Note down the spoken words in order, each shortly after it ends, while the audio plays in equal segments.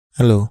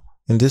Hello,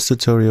 in this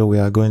tutorial we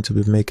are going to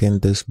be making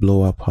this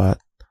blower part.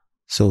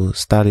 So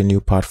start a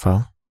new part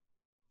file.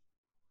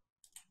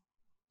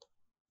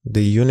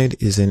 The unit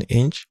is in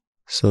inch,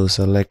 so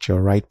select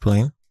your right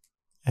plane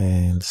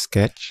and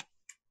sketch.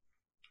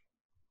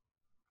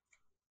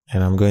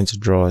 And I'm going to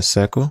draw a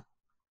circle.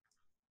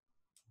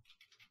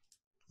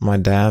 My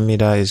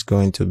diameter is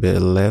going to be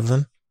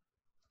 11.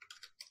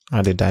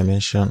 At the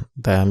dimension,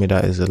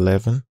 diameter is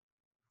 11.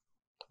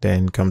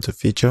 Then come to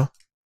feature,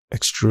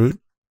 extrude.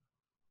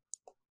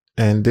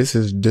 And this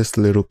is this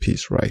little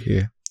piece right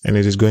here, and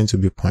it is going to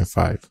be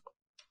 0.5.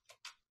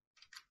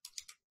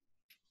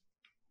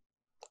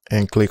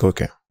 And click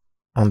OK.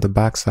 On the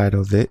back side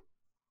of it,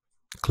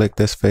 click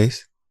this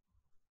face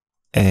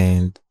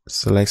and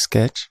select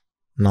sketch,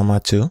 number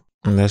 2,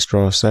 and let's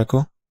draw a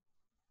circle.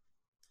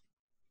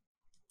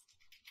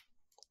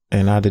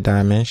 And at the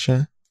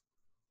dimension,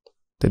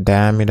 the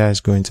diameter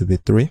is going to be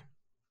 3.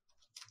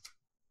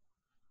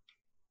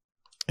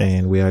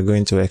 And we are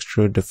going to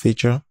extrude the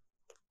feature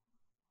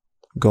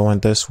going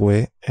this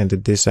way, and the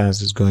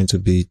distance is going to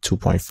be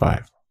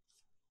 2.5.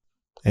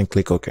 And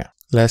click OK.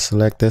 Let's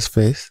select this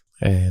face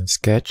and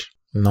sketch,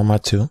 number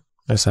 2.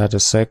 Let's add a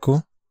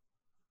circle.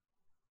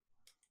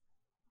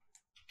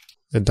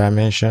 The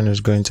dimension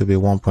is going to be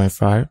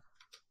 1.5.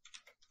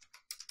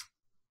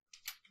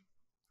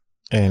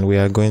 And we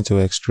are going to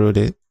extrude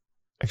it,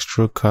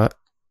 extrude cut,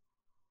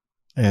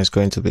 and it's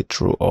going to be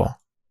true all.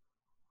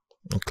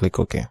 And click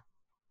OK.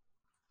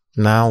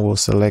 Now we'll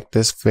select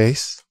this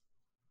face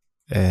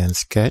and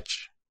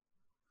sketch,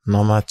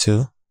 number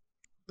 2.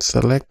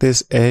 Select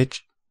this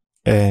edge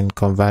and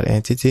convert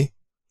entity.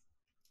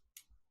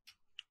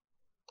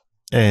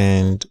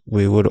 And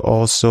we would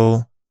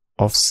also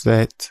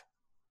offset.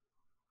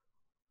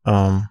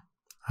 How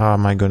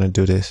am I going to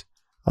do this?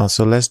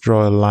 So let's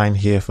draw a line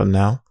here for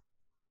now.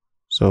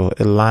 So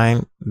a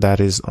line that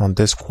is on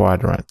this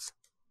quadrant.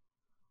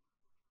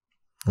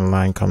 A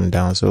line coming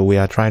down. So we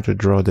are trying to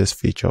draw this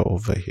feature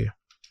over here.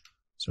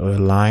 So a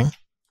line.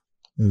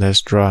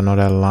 Let's draw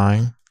another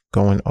line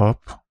going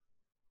up.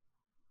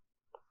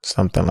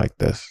 Something like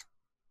this.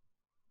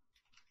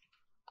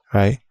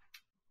 Right?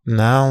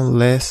 Now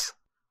let's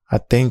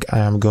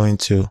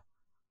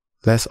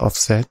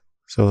offset.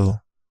 So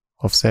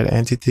offset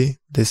entity,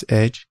 this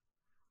edge.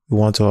 We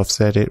want to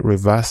offset it,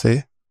 reverse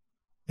it.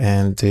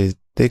 And the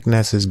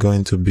thickness is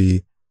going to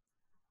be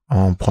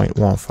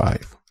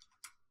 0.15.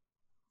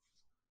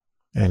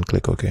 And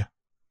click OK.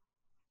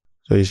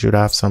 So you should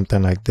have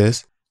something like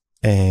this.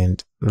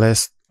 And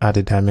let's add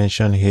a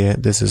dimension here.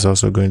 This is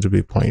also going to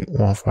be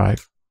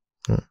 0.15.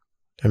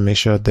 And make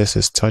sure this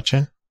is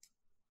touching.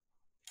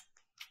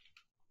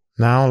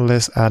 Now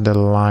let's add a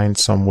line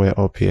somewhere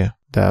up here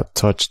that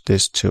touch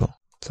this too.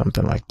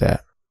 Something like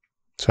that.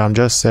 So I'm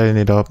just setting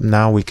it up.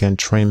 Now we can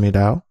trim it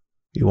out.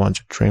 You want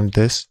to trim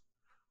this,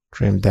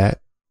 trim that.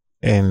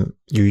 And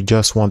you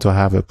just want to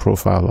have a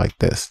profile like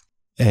this.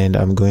 And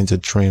I'm going to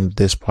trim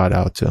this part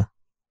out too.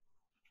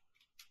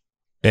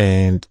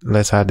 And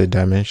let's add the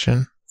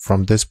dimension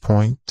from this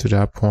point to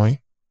that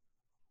point.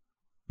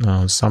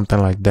 Something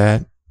like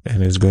that.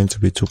 And it's going to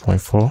be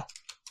 2.4.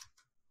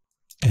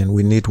 And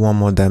we need one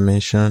more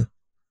dimension,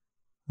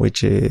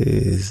 which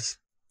is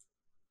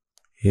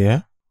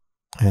here.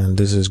 And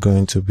this is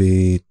going to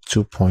be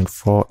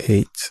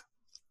 2.48.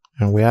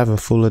 And we have a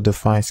fully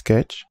defined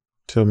sketch.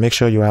 So make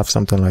sure you have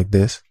something like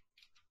this.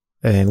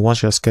 And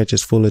once your sketch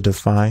is fully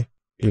defined,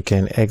 you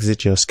can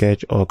exit your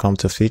sketch or come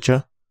to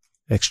feature,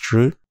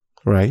 extrude.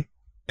 Right?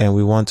 And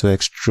we want to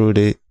extrude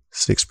it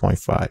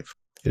 6.5.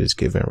 It is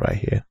given right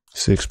here,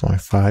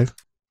 6.5,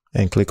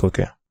 and click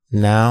OK.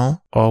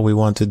 Now, all we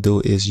want to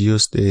do is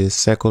use the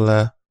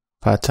circular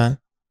pattern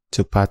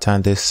to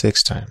pattern this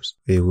 6 times.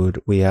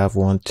 We have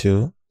 1,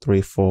 2,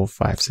 3, 4,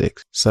 5,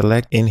 6.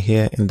 Select in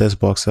here in this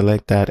box,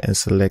 select that and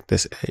select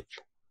this edge.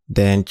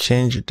 Then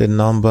change the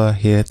number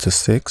here to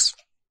 6.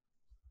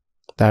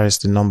 That is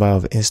the number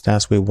of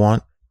instance we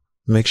want.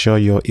 Make sure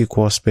your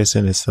equal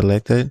spacing is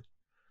selected.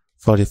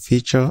 For the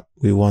feature,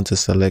 we want to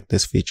select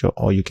this feature,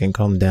 or you can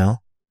come down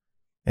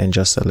and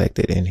just select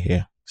it in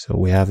here. So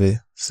we have it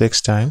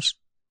 6 times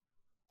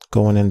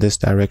going in this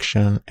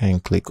direction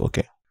and click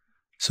OK.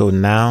 So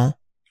now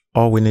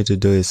all we need to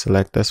do is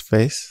select this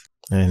face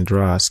and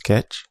draw a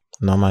sketch,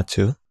 number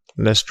 2.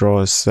 Let's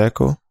draw a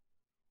circle.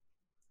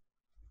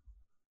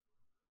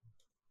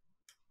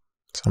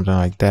 Something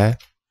like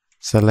that.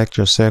 Select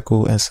your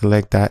circle and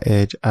select that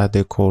edge at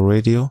the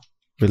co-radial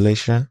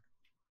relation.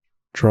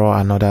 Draw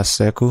another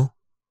circle.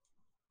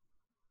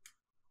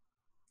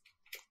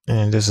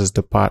 And this is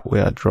the part we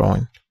are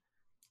drawing.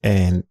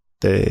 And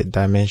the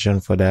dimension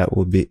for that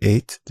will be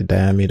 8. The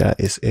diameter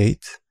is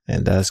 8.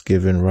 And that's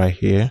given right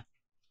here.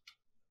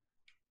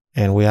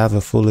 And we have a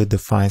fully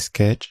defined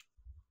sketch.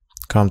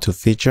 Come to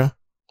feature,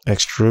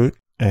 extrude.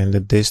 And the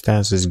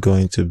distance is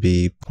going to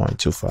be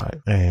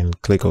 0.25.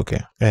 And click OK.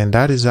 And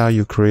that is how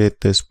you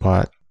create this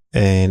part.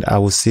 And I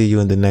will see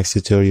you in the next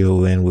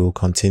tutorial, and we'll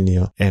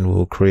continue and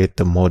we'll create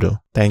the model.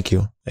 Thank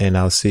you, and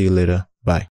I'll see you later. Bye.